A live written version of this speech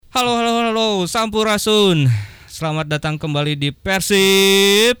Halo Sampurasun, selamat datang kembali di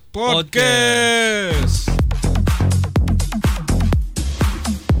PERSIB Podcast.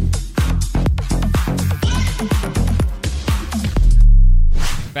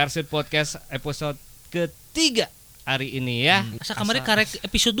 PERSIB Podcast episode ketiga hari ini ya. Asa kamari karek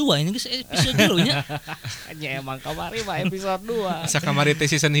episode 2 ini guys, episode dulunya. Hanya emang kamari mah episode 2. Asa kamari teh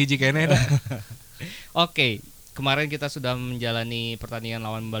season hiji kene. Oke, kemarin kita sudah menjalani pertandingan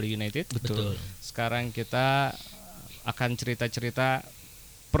lawan Bali United. Betul. Sekarang kita akan cerita-cerita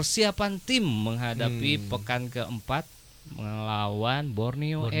persiapan tim menghadapi pekan keempat melawan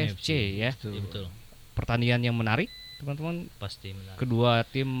Borneo FC ya. Betul. Pertandingan yang menarik, teman-teman. Pasti menarik. Kedua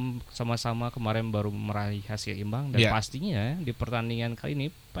tim sama-sama kemarin baru meraih hasil imbang dan pastinya di pertandingan kali ini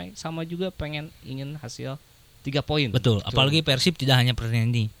sama juga ingin hasil 3 poin. Betul. Apalagi Persib tidak hanya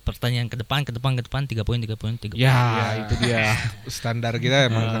pertandingan ini, pertandingan ke depan 3 poin. Ya, itu dia. Standar kita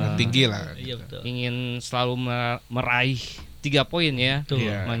emang tinggi lah. Iya betul. Ingin selalu meraih 3 poin ya. Betul.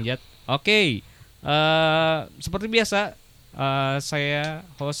 Manjat. Oke. Seperti biasa, saya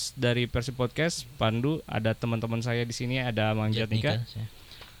host dari PERSIB Podcast, Pandu. Ada teman-teman saya di sini, ada Manjat Nika.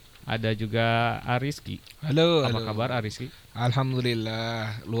 Ada juga Ariski. Halo. Apa kabar Ariski?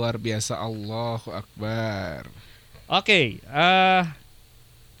 Alhamdulillah, luar biasa, Allahu Akbar. Oke,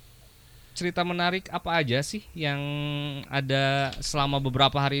 cerita menarik apa aja sih yang ada selama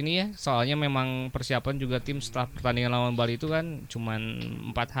beberapa hari ini ya? Soalnya memang persiapan juga tim setelah pertandingan lawan Bali itu kan cuman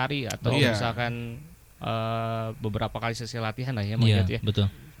 4 hari atau misalkan beberapa kali sesi latihan lah ya, Manjat ya.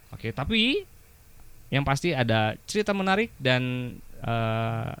 Betul. Oke, tapi yang pasti ada cerita menarik dan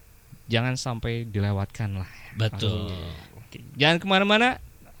jangan sampai dilewatkan lah. Betul. Oke. Jangan kemana-mana,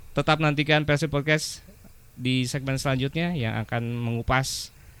 tetap nantikan PERSIB Podcast di segmen selanjutnya yang akan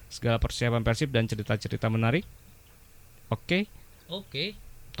mengupas segala persiapan Persib dan cerita-cerita menarik. Oke.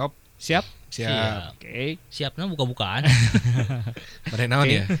 Top. Siap. Oke. Siapnya buka-bukaan. Pada naon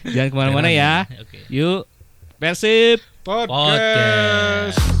ya? Jangan kemana-mana ya. Oke. Yuk, PERSIB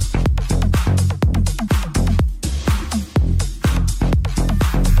Podcast.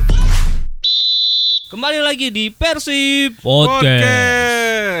 Kembali lagi di PERSIB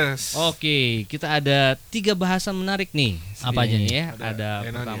Podcast. Oke, kita ada 3 bahasan menarik nih. Apa aja nih? Ya? Ada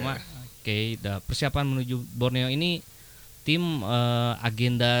pertama, persiapan menuju Borneo ini tim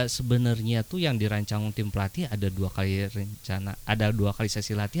agenda sebenarnya tuh yang dirancang tim pelatih ada 2 kali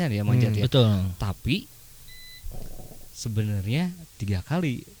sesi latihan ya, Manjat ya. Betul. Tapi sebenarnya 3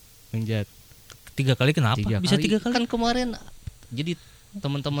 kali, Manjat. 3 kali kenapa? Bisa 3 kali? Kan kemarin jadi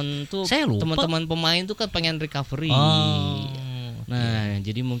teman-teman pemain tuh kan pengen recovery.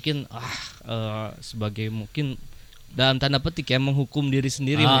 Jadi mungkin sebagai mungkin dalam tanda petik ya menghukum diri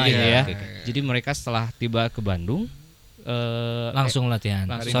sendiri mungkin ya. Jadi mereka setelah tiba ke Bandung langsung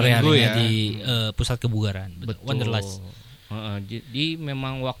latihan sore harinya di pusat kebugaran. Wanderlust. Jadi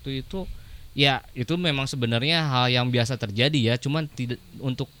memang waktu itu ya itu memang sebenarnya hal yang biasa terjadi ya. Cuman tidak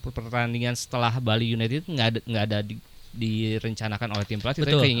untuk pertandingan setelah Bali United nggak ada direncanakan oleh tim pelatih.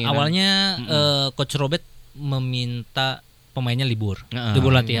 Betul. Awalnya Coach Robert meminta pemainnya libur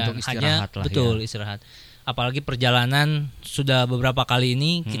latihan, untuk istirahat istirahat. Apalagi perjalanan sudah beberapa kali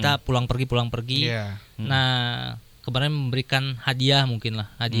ini kita pulang pergi. Nah kemarin memberikan hadiah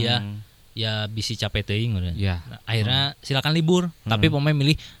ya bisi capek teuing udah. Nah, akhirnya silakan libur, tapi pemain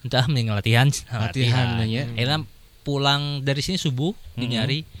milih entah mending latihan. Akhirnya pulang dari sini subuh dini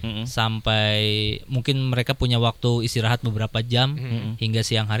hari sampai mungkin mereka punya waktu istirahat beberapa jam hingga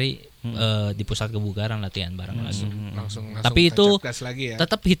siang hari di pusat kebugaran latihan bareng langsung. Tapi itu lagi ya.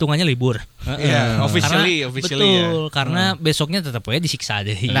 Tetap hitungannya libur. Officially betul, karena besoknya tetap aja disiksa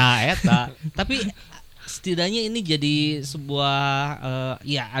deh. Nah, eta. Tapi setidaknya ini jadi sebuah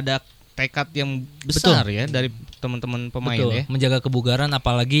ada tekad yang besar ya dari teman-teman pemain ya. Menjaga kebugaran,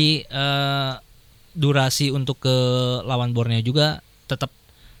 apalagi durasi untuk ke lawan Borneo juga tetap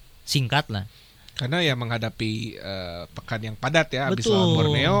singkat lah. Karena ya menghadapi pekan yang padat ya. Habis lawan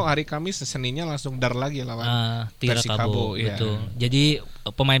Borneo, hari Kamis Seninnya langsung dar lagi lawan Persikabo. Betul. Jadi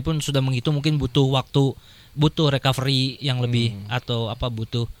pemain pun sudah menghitung mungkin butuh recovery yang lebih atau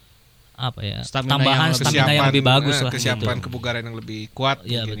butuh tambahan stamina yang lebih bagus lah. Kesiapan kebugaran yang lebih kuat.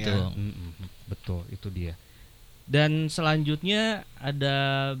 Iya betul. Betul, itu dia. Dan selanjutnya ada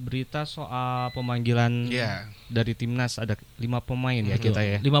berita soal pemanggilan dari timnas, ada 5 pemain ya kita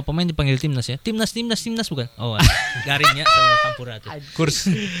ya. 5 pemain dipanggil timnas ya. Timnas bukan? Oh, garingnya campur atuh.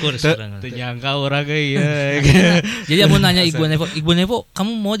 Kurs. Ternyangka orang ya. Jadi mau nanya Iqbal Nevo,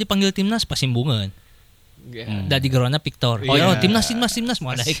 kamu mau dipanggil timnas Pasimbungan? Da di gerona Victor. Timnas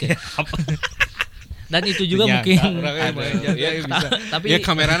mau ada. Dan itu juga mungkin tapi ya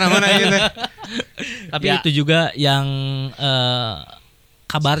kameranya mana gitu. Tapi itu juga yang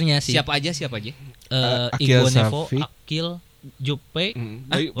kabarnya sih. Siapa aja? Igo Nevo, Akil, Jupe.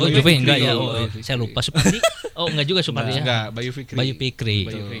 Jupe enggak ya. Saya lupa Supardi. Enggak juga Supardi ya. Enggak, Bayu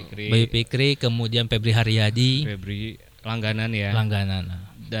Fikri, kemudian Febri Haryadi. Febri langganan ya.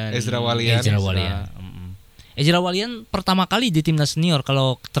 Dan Ezra Walian. Ezra Walian pertama kali di timnas senior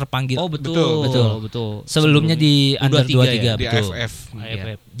kalau terpanggil. Oh betul. Sebelumnya di under 23 ya? Di betul. AFF.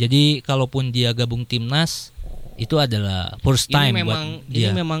 Jadi kalaupun dia gabung timnas itu adalah first time buat dia.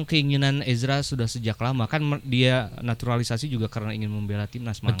 Ini memang keinginan Ezra sudah sejak lama kan dia naturalisasi juga karena ingin membela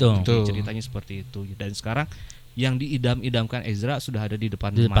timnas. Betul. Ceritanya seperti itu. Dan sekarang yang diidam-idamkan Ezra sudah ada di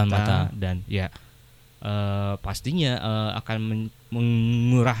depan mata dan ya pastinya akan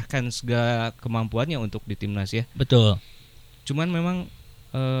mengurahkan segala kemampuannya untuk di timnas ya. Betul. Cuman memang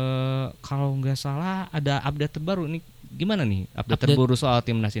kalau nggak salah ada update terbaru nih. Gimana nih update terbaru soal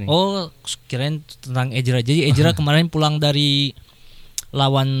timnas ini? Oh, kirain tentang Ezra. Jadi Ezra kemarin pulang dari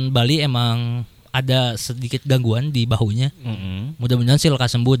lawan Bali emang ada sedikit gangguan di bahunya. Mudah-mudahan sih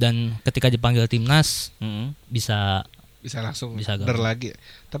lekas sembuh dan ketika dipanggil timnas bisa langsung bisa lagi.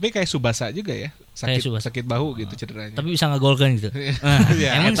 Tapi kayak Subasa juga ya, sakit bahu gitu cederanya. Tapi bisa ngegolkan gitu.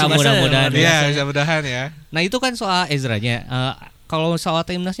 Emang mudah-mudahan ya. Bisa mudahan ya. Nah itu kan soal Ezranya. Kalau soal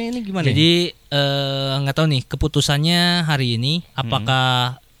timnasnya ini gimana? Jadi nggak tahu nih keputusannya hari ini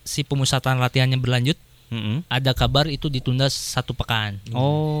apakah si pemusatan latihannya berlanjut? Ada kabar itu ditunda 1 pekan.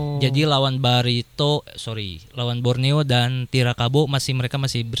 Jadi lawan Borneo dan Tirakabo mereka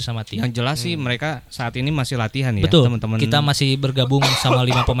masih bersama tim. Yang jelas sih mereka saat ini masih latihan ya. Betul. Teman-teman. Kita masih bergabung sama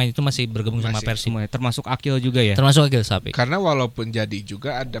 5 pemain itu masih bergabung sama PERSIB. Termasuk Akil juga ya. Termasuk Akil Sapi. Karena walaupun jadi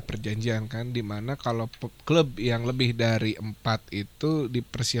juga ada perjanjian kan di mana kalau klub yang lebih dari 4 itu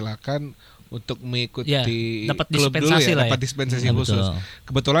dipersilakan untuk mengikuti dapat klub dulu ya, dapat dispensasi khusus. Betul.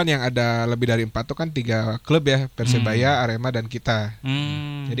 Kebetulan yang ada lebih dari 4 itu kan 3 klub ya, Persebaya, Arema dan kita.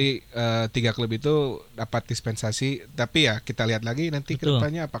 Jadi 3 klub itu dapat dispensasi, tapi ya kita lihat lagi nanti ke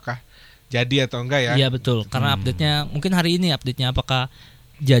depannya apakah jadi atau enggak ya. Iya betul, karena update-nya mungkin hari ini update-nya apakah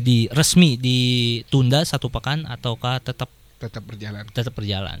jadi resmi ditunda 1 pekan ataukah tetap berjalan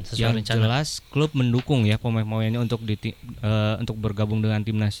sesuai rencana. Jelas klub mendukung ya pemain-pemainnya untuk bergabung dengan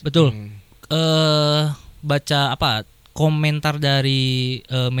timnas. Betul. Baca komentar dari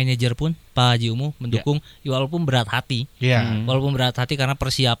manajer pun Pak Haji Umu mendukung walaupun berat hati. Walaupun berat hati karena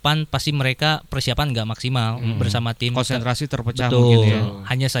persiapan nggak maksimal bersama tim. Konsentrasi terpecah mungkin ya.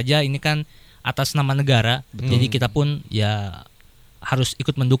 Hanya saja ini kan atas nama negara. Jadi kita pun ya harus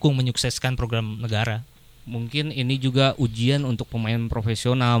ikut mendukung menyukseskan program negara. Mungkin ini juga ujian untuk pemain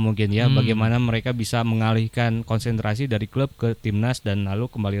profesional mungkin ya, bagaimana mereka bisa mengalihkan konsentrasi dari klub ke timnas dan lalu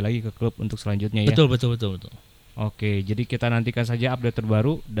kembali lagi ke klub untuk selanjutnya ya. Betul. Oke, jadi kita nantikan saja update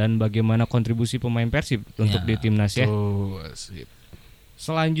terbaru dan bagaimana kontribusi pemain Persib untuk di timnas ya.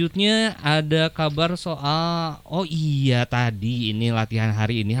 Selanjutnya ada kabar soal tadi ini latihan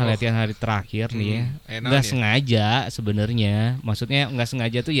hari terakhir nih ya. Nggak sengaja sebenarnya, maksudnya nggak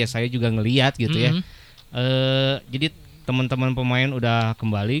sengaja tuh ya saya juga ngelihat gitu ya. Jadi teman-teman pemain udah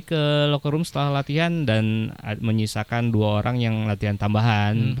kembali ke locker room setelah latihan dan menyisakan 2 orang yang latihan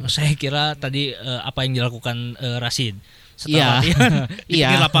tambahan. Saya kira tadi apa yang dilakukan Rashid setelah latihan di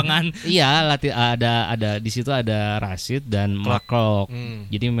lapangan. Ada di situ ada Rashid dan Maklok.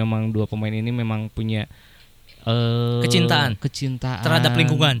 Jadi memang 2 pemain ini memang punya kecintaan terhadap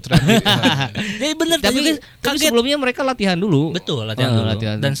lingkungan. Jadi benar tapi sebelumnya mereka latihan dulu. Betul, latihan dulu.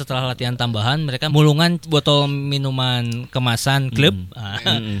 Dan setelah latihan tambahan mereka mulungan botol minuman kemasan klub.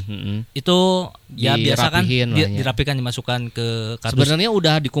 Itu ya biasa kan dirapikan dimasukkan ke kardus. Sebenarnya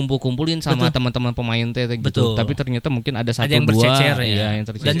udah dikumpul-kumpulin sama teman-teman pemain gitu. Tapi ternyata mungkin ada 1-2 yang bercecer yang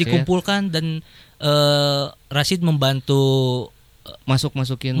tercecer. Dan dikumpulkan dan Rashid membantu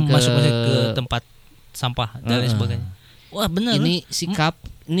masukin ke tempat sampah dan lain sebagainya. Wah benar. Ini sikap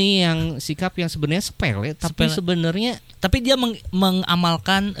yang sebenarnya sepele. Sebenarnya dia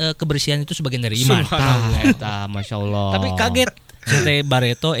mengamalkan kebersihan itu sebagian dari iman. Masya Allah. Tapi kaget. Seperti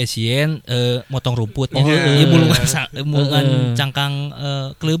Barreto, Essien, motong rumput, mulungan cangkang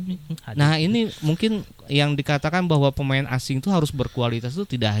klub. Nah ini mungkin yang dikatakan bahwa pemain asing itu harus berkualitas itu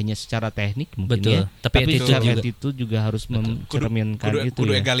tidak hanya secara teknik mungkin. Betul. Ya, tapi attitude juga harus mencerminkan itu.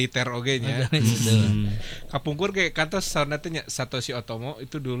 Kudu egaliter nya. Kapungkur kayak kata sarnatnya Satoshi Otomo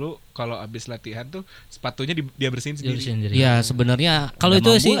itu dulu kalau habis latihan tuh sepatunya dia bersihin sendiri. Ya sebenarnya kalau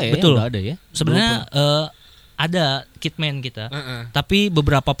itu sih betul. Ada ya. Sebenarnya ada kitman kita, tapi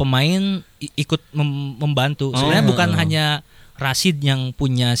beberapa pemain ikut membantu. Sebenarnya bukan hanya Rashid yang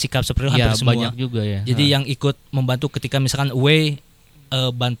punya sikap seperti itu hampir semua. Banyak juga ya. Jadi yang ikut membantu ketika misalkan away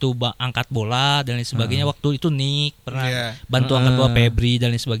bantu angkat bola dan lain sebagainya. Waktu itu Nick pernah bantu angkat bola, Febri dan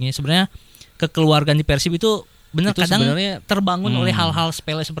lain sebagainya. Sebenarnya kekeluargaan di Persib itu benar kadang terbangun oleh hal-hal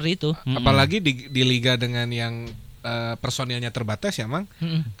sepele seperti itu. Apalagi di liga dengan yang personilnya terbatas ya Mang.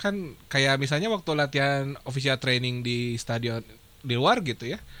 Kan kayak misalnya waktu latihan official training di stadion di luar gitu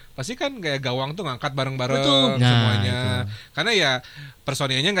ya, pasti kan kayak gawang tuh ngangkat bareng-bareng semuanya. Karena ya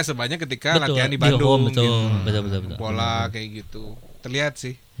personilnya nggak sebanyak ketika latihan di Bandung betul. gitu. Betul. Bola kayak gitu terlihat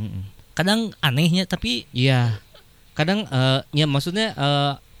sih. Kadang anehnya tapi kadang ya maksudnya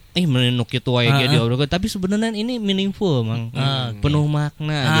menenuk itu aja diobrolkan, tapi sebenarnya ini meaningful Mang. Penuh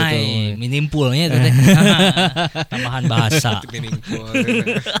makna gitu. Meaningfulnya itu teh. Tambahan bahasa. Meaningful.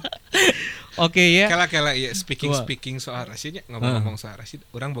 Oke ya. Kala ya speaking soal Rashid, ngomong soal Rashid,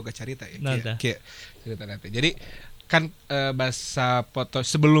 orang boga cerita ya. Kayak cerita nanti. Jadi kan bahasa foto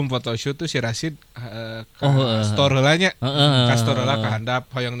sebelum photoshoot tuh si Rashid store heulanya. Ka store heula ka handap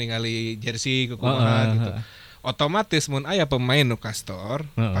hoyong ningali jersey kumaha gitu. Otomatis mun aya pemain nu kastor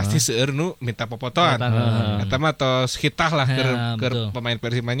pasti seueur nu minta popotoan. Eta mah tos hitah lah keur pemain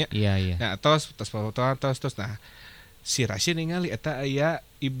Persib nya. Iya. Nah, tos popotoan tos. Nah, si Rashid ningali eta aya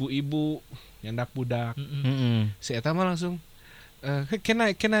ibu-ibu nyandak budak. Si eta mah langsung can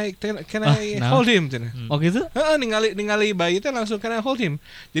I hold him cenah. Oh gitu? Heeh, ningali bayi teh langsung can I hold him.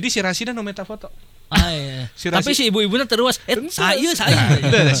 Jadi si Rashid nu minta foto. Tapi si ibu-ibunya terus saya.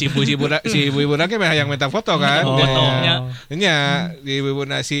 Si ibu-ibu nake mah yang minta foto kan. Fotonya. Nya si ibu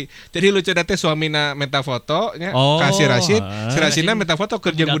nasi. Jadi lucu teh suamina minta foto nya ka si Rashid. Si Rashidna minta foto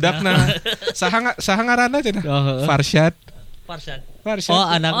keur jeung budakna. Saha ngaranna cenah? Farshad. Oh,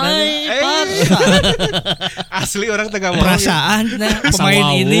 anaknya asli orang tengah perasaan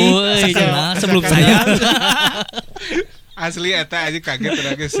pemain ini sebelum saya. Asli eta aja kaget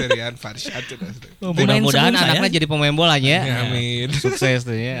terus serian Farshad. Mudah-mudahan anaknya jadi pemain bolanya. Amin. Sukses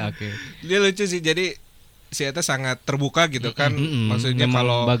tuh ya. Oke. Dia lucu sih, jadi si eta sangat terbuka gitu kan. Maksudnya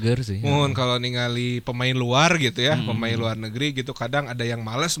kalau kalau ningali pemain luar gitu ya, pemain luar negeri gitu, kadang ada yang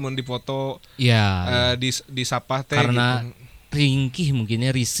males mun difoto di sapa teh karena gitu. Ringkih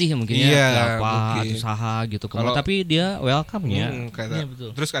mungkinnya, risih mungkinnya, apa atau saha gitu. Tapi dia welcome ya.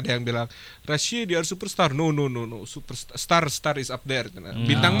 Terus ada yang bilang Rashid dia superstar. No. Star is up there.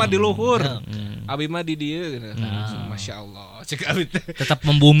 Bintang mah di luhur. Abi mah di dia. Masya Allah. Tetap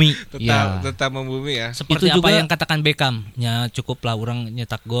membumi. Tetap membumi ya. Seperti itu apa yang katakan Beckham. Ya cukuplah orang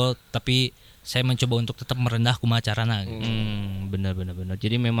nyetak gol, tapi saya mencoba untuk tetap merendah kumaha carana. Benar.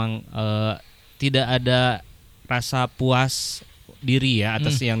 Jadi memang tidak ada rasa puas diri ya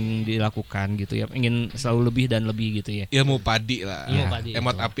atas yang dilakukan gitu ya, ingin selalu lebih dan lebih gitu ya. Ilmu padi lah.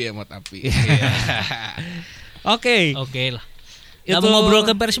 Emot api. Oke lah. Itu ngobrol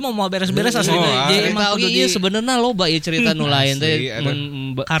ke Persib mau beres-beres aslinya. Jadi emang sebenarnya loba ya cerita nu lain teh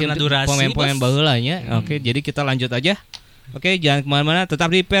karena durasi pemain baheula nya. Oke, jadi kita lanjut aja. Oke, jangan kemana-mana, tetap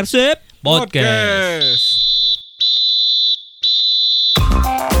di Persib Podcast.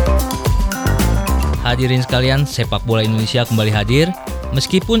 Hadirin sekalian, sepak bola Indonesia kembali hadir.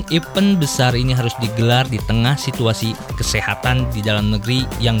 Meskipun event besar ini harus digelar di tengah situasi kesehatan di dalam negeri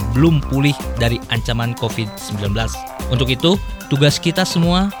yang belum pulih dari ancaman COVID-19. Untuk itu, tugas kita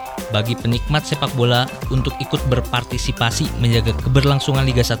semua bagi penikmat sepak bola untuk ikut berpartisipasi menjaga keberlangsungan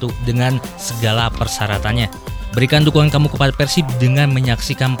Liga 1 dengan segala persyaratannya. Berikan dukungan kamu kepada Persib dengan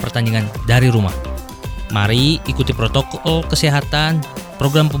menyaksikan pertandingan dari rumah. Mari ikuti protokol kesehatan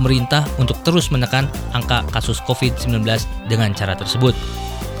program pemerintah untuk terus menekan angka kasus COVID-19 dengan cara tersebut.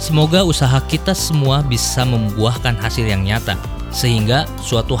 Semoga usaha kita semua bisa membuahkan hasil yang nyata, sehingga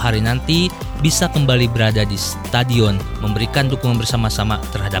suatu hari nanti bisa kembali berada di stadion memberikan dukungan bersama-sama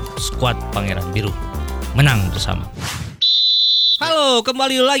terhadap skuad Pangeran Biru. Menang bersama. Halo,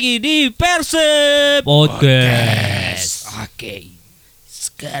 kembali lagi di Persib Podcast. Oke.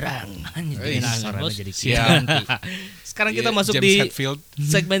 Sekarang Sekarang kita masuk James di Hetfield.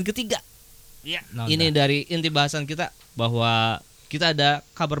 segmen ketiga. Ini dari inti bahasan kita bahwa kita ada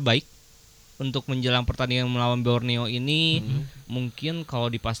kabar baik untuk menjelang pertandingan melawan Borneo ini. Mungkin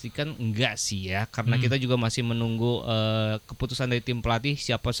kalau dipastikan enggak sih ya, karena kita juga masih menunggu keputusan dari tim pelatih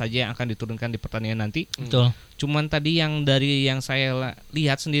siapa saja yang akan diturunkan di pertandingan nanti. Betul. Cuman tadi dari yang saya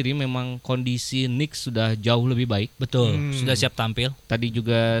lihat sendiri memang kondisi Nick sudah jauh lebih baik. Betul. Sudah siap tampil. Tadi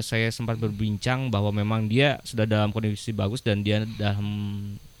juga saya sempat berbincang bahwa memang dia sudah dalam kondisi bagus dan dia dalam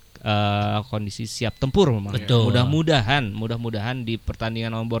kondisi siap tempur memang. Betul. Mudah-mudahan di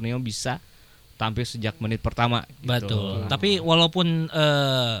pertandingan lawan Borneo bisa tampil sejak menit pertama. Betul. Tapi walaupun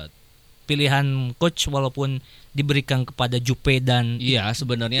pilihan coach walaupun diberikan kepada Jupe dan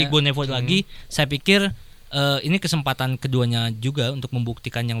sebenarnya Igbo Nevo lagi, saya pikir ini kesempatan keduanya juga untuk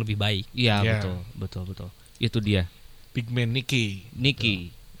membuktikan yang lebih baik. Iya, betul. Itu dia. Big man Nicky.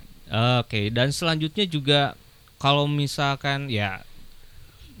 Oke, dan selanjutnya juga kalau misalkan ya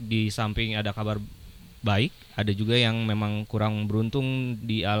di samping ada kabar baik, ada juga yang memang kurang beruntung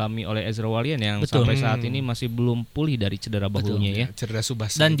dialami oleh Ezra Walian yang sampai saat ini masih belum pulih dari cedera bahunya ya. Cedera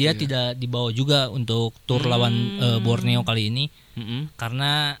subasa. Dan dia tidak dibawa juga untuk tur lawan Borneo kali ini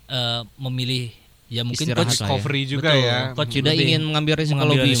karena memilih ya mungkin istirahat coach recovery juga ya. Coach sudah ingin mengambil risiko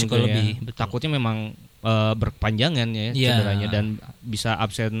lebih. Betul. Takutnya memang berpanjangan ya cederanya dan bisa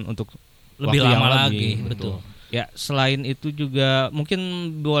absen untuk lebih waktu lama yang lagi. Betul. Ya, selain itu juga mungkin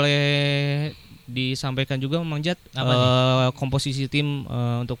boleh disampaikan juga Mang Jat komposisi tim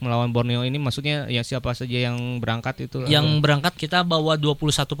untuk melawan Borneo ini, maksudnya ya siapa saja yang berangkat itu? Yang berangkat kita bawa 21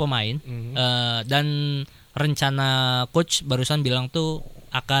 pemain dan rencana coach barusan bilang tuh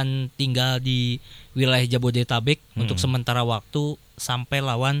akan tinggal di wilayah Jabodetabek untuk sementara waktu sampai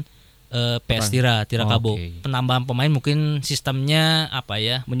lawan PS Tirakabo. Penambahan pemain mungkin sistemnya apa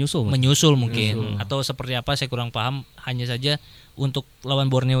ya? Menyusul mungkin atau seperti apa saya kurang paham. Hanya saja untuk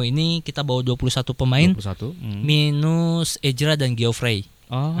lawan Borneo ini kita bawa 21 pemain minus Ejra dan Geoffrey.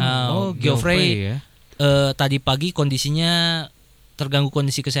 Geoffrey ya. Tadi pagi kondisinya terganggu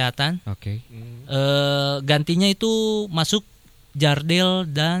kondisi kesehatan. Gantinya itu masuk Jardel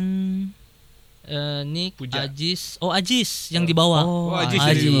dan Nick Ajis. Ajis yang dibawa.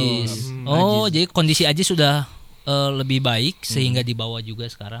 Ajis. Jadi kondisi Ajis sudah lebih baik sehingga dibawa juga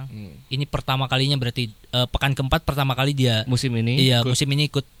sekarang. Ini pertama kalinya berarti pekan keempat pertama kali dia musim ini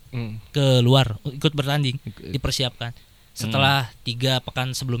ikut keluar, ikut bertanding, dipersiapkan. Setelah 3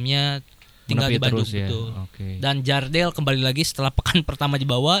 pekan sebelumnya tinggal di Bandung Dan Jardel kembali lagi setelah pekan pertama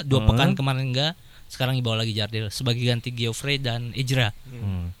dibawa, 2 pekan kemarin enggak. Sekarang dibawa lagi Jardel sebagai ganti Geoffrey dan Ejra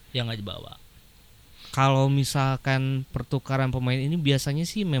yang nggak dibawa. Kalau misalkan pertukaran pemain ini biasanya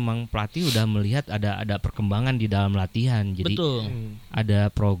sih memang pelatih udah melihat ada perkembangan di dalam latihan, jadi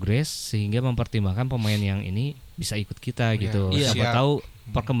ada progres sehingga mempertimbangkan pemain yang ini bisa ikut kita gitu. Siapa tahu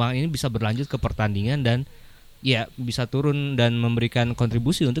perkembangan ini bisa berlanjut ke pertandingan dan ya bisa turun dan memberikan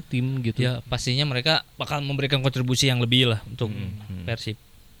kontribusi untuk tim gitu. Ya pastinya mereka bakal memberikan kontribusi yang lebih lah untuk Persib.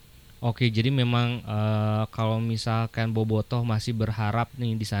 Oke, jadi memang kalau misalkan Bobotoh masih berharap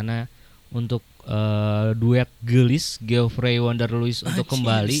nih di sana untuk duet gelis Geoffrey Wanderluis untuk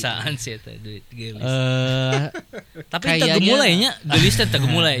kembali. Saan sih duet gelis. Tapi kita gemulainya gelis kita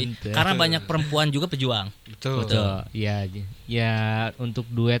gemulai karena banyak perempuan juga pejuang. Betul. Ya untuk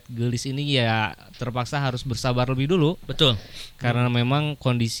duet gelis ini ya terpaksa harus bersabar lebih dulu. Betul. Karena memang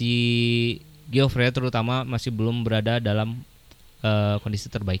kondisi Geoffrey terutama masih belum berada dalam kondisi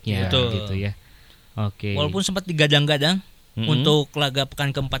terbaiknya gitu ya. Oke. Walaupun sempat digadang-gadang untuk laga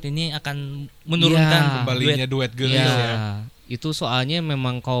pekan keempat ini akan menurunkan kembalinya duet gelis ya. Itu soalnya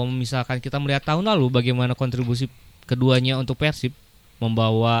memang kalau misalkan kita melihat tahun lalu bagaimana kontribusi keduanya untuk Persib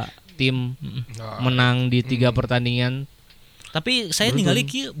membawa tim menang di 3 pertandingan. Tapi saya ningali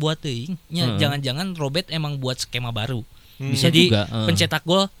kieu buat teuing jangan-jangan Robert emang buat skema baru. Bisa jadi juga pencetak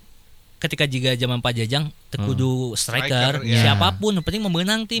gol ketika jika zaman Pak Jajang kudu striker siapapun yang penting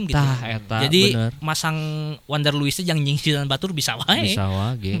memenang tim gitu. Jadi masang Wanderluis yang nyingsi dan batur bisa wae.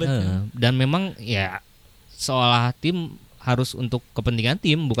 Dan memang ya seolah tim harus untuk kepentingan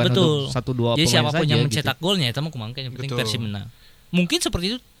tim bukan untuk 1-2 pemain saja. Jadi siapapun yang mencetak golnya itu mah kumaha yang penting Persib menang. Mungkin seperti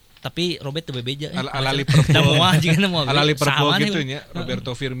itu tapi Robert teu bebeja ala Liverpool gitu nya.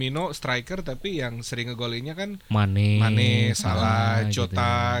 Roberto Firmino striker tapi yang sering ngegolinya kan Mane, Salah,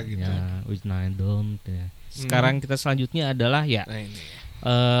 Jota gitu. Ya, Wijnaldum ya. Sekarang kita selanjutnya adalah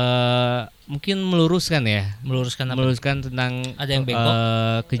mungkin meluruskan tentang ada yang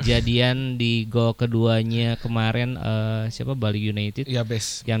bengkok kejadian di gol keduanya kemarin siapa Bali United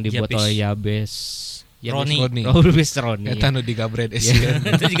yang dibuat oleh Yabes Roni. Eta nu digabret Essien.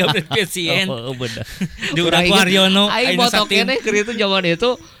 Itu digabret Essien. Bener. Di udah Haryono aing foto keneh keur itu zaman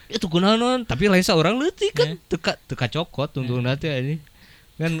itu kunaon tapi lain saurang leutik kan teka cokot tungtung nanti ini.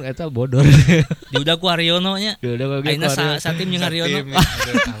 Kan eta bodor. Di udah Haryono nya. Aina satim jeung Haryono.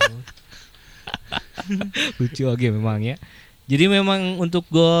 Lucu aja memang ya. Jadi memang untuk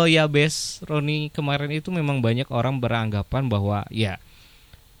gol Yabes Roni kemarin itu memang banyak orang beranggapan bahwa ya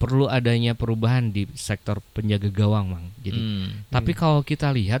perlu adanya perubahan di sektor penjaga gawang, Mang. Jadi, tapi kalau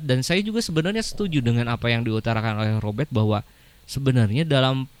kita lihat dan saya juga sebenarnya setuju dengan apa yang diutarakan oleh Robert bahwa sebenarnya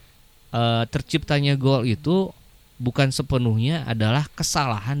dalam terciptanya gol itu bukan sepenuhnya adalah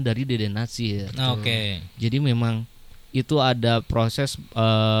kesalahan dari Dede Nasir. Oke. Jadi memang itu ada proses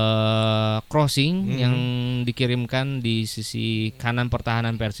crossing yang dikirimkan di sisi kanan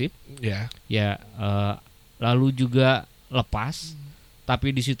pertahanan Persib. Lalu juga lepas,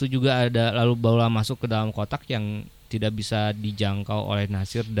 tapi di situ juga ada lalu bola masuk ke dalam kotak yang tidak bisa dijangkau oleh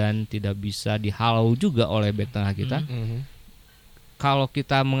Nasir dan tidak bisa dihalau juga oleh bek tengah kita. Kalau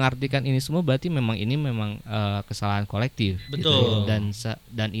kita mengartikan ini semua berarti ini memang kesalahan kolektif. Betul. Gitu.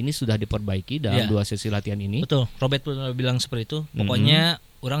 Dan ini sudah diperbaiki dalam 2 sesi latihan ini. Betul. Robert pun bilang seperti itu. Pokoknya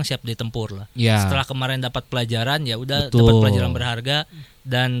orang siap ditempur lah. Setelah kemarin dapat pelajaran, ya udah dapat pelajaran berharga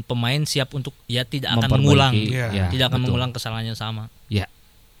dan pemain siap untuk tidak akan mengulang, tidak akan mengulang kesalahan yang sama. Ya,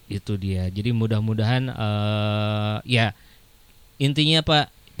 itu dia. Jadi mudah-mudahan intinya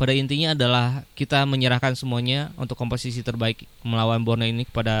Pak. Pada intinya adalah kita menyerahkan semuanya untuk komposisi terbaik melawan Borneo ini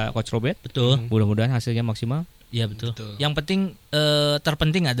kepada Coach Robert. Betul. Mudah-mudahan hasilnya maksimal. Iya betul. Yang penting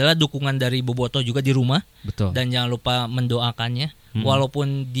terpenting adalah dukungan dari Boboto juga di rumah. Betul. Dan jangan lupa mendoakannya.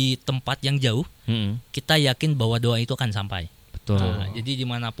 Walaupun di tempat yang jauh, kita yakin bahwa doa itu akan sampai. Betul. Nah, jadi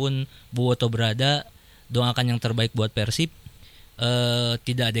dimanapun Boboto berada, doakan yang terbaik buat Persib.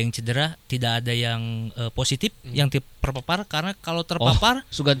 Tidak ada yang cedera, tidak ada yang positif yang terpapar, karena kalau terpapar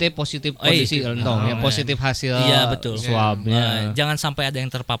Sugante positif kondisi positif hasil swabnya. Jangan sampai ada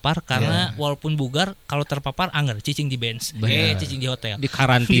yang terpapar karena walaupun bugar, kalau terpapar anggar cicing di bench, cicing di hotel, di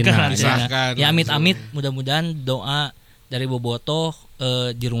karantina. Ya amit-amit, mudah-mudahan doa dari Boboto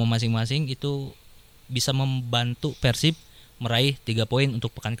di rumah masing-masing itu bisa membantu Persib meraih 3 poin untuk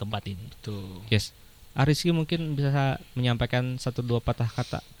pekan keempat ini. Betul. Yes. Ariski mungkin bisa menyampaikan 1-2 patah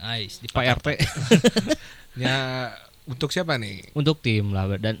kata di Pak RT. Ya, untuk siapa nih? Untuk tim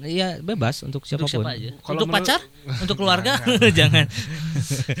lah, dan bebas untuk siapapun. Untuk siapa aja? Untuk pacar? Untuk keluarga? Jangan.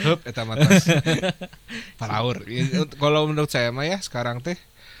 Hup, eta matas. Paraur. Kalau menurut saya mah sekarang teh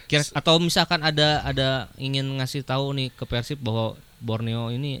atau misalkan ada ingin ngasih tahu nih ke Persib bahwa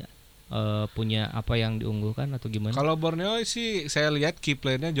Borneo ini punya apa yang diunggulkan atau gimana? Kalau Borneo sih saya lihat key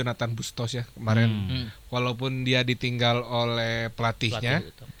player-nya Jonathan Bustos ya kemarin. Walaupun dia ditinggal oleh pelatihnya,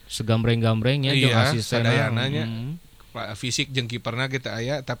 segambreng-gambrengnya juga asistennya, fisik jeung kiperna kita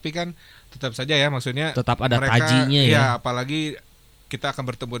aya, tapi kan tetap saja ya, maksudnya tetap ada tajinya ya. Apalagi kita akan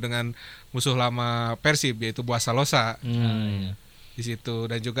bertemu dengan musuh lama Persib yaitu Buasa Losa. Di situ,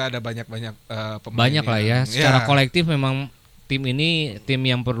 dan juga ada banyak-banyak pemain. Banyak lah ya. Secara kolektif memang tim ini tim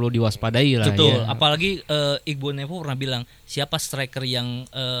yang perlu diwaspadai lah. Betul. Apalagi Iqbal Nevo pernah bilang, siapa striker yang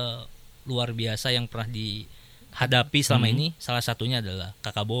luar biasa yang pernah dihadapi selama ini, salah satunya adalah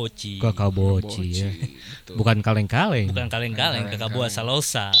Kakak Boci ya. Bukan kaleng-kaleng Kakak Buasa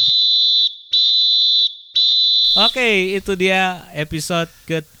Losa. Oke, itu dia episode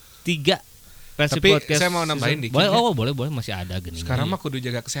ketiga Persib Podcast. Saya mau nambahin dikit. Boleh masih ada gini. Sekarang mah kudu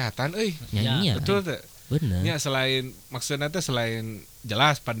jaga kesehatan Nyanyinya. Betul tuh. Bener. Ya, maksudnya selain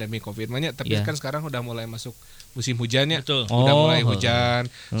jelas pandemi Covid-nya, tapi kan sekarang udah mulai masuk musim hujannya. Betul. Udah mulai hujan.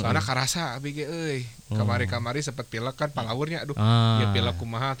 Soalnya karasa abi ge kamari-kamari sempat pilek kan palawurnya, ya pilek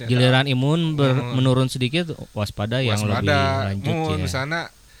kumaha ternyata. Giliran imun menurun sedikit, waspada yang lebih lanjut ya. Misalnya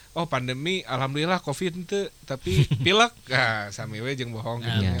pandemi alhamdulillah Covid itu tapi pilek sami we jeung bohong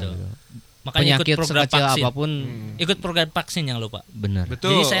gitu. Makanya penyakit ikut program vaksin. Apapun ikut program vaksin, jangan lupa. Benar.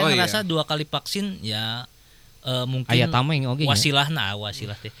 Betul. Jadi saya ngerasa 2 kali vaksin mungkin wasilah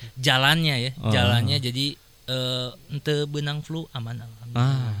teh jalannya ya. Jalannya jadi ente benang flu aman.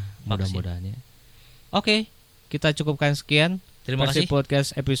 Mudah-mudahan ya. Oke, kita cukupkan sekian. Terima kasih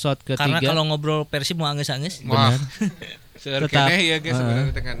podcast episode ketiga. Karena kalau ngobrol Persib mau anges-anges. Benar. Tetap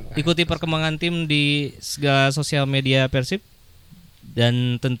ikuti perkembangan tim di segala sosial media Persib.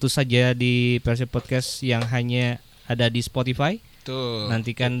 Dan tentu saja di Persib Podcast yang hanya ada di Spotify.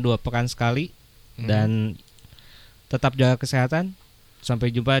 Nantikan 2 pekan sekali. Dan tetap jaga kesehatan.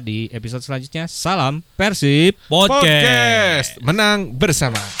 Sampai jumpa di episode selanjutnya. Salam Persib Podcast. Menang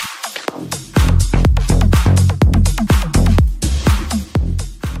bersama.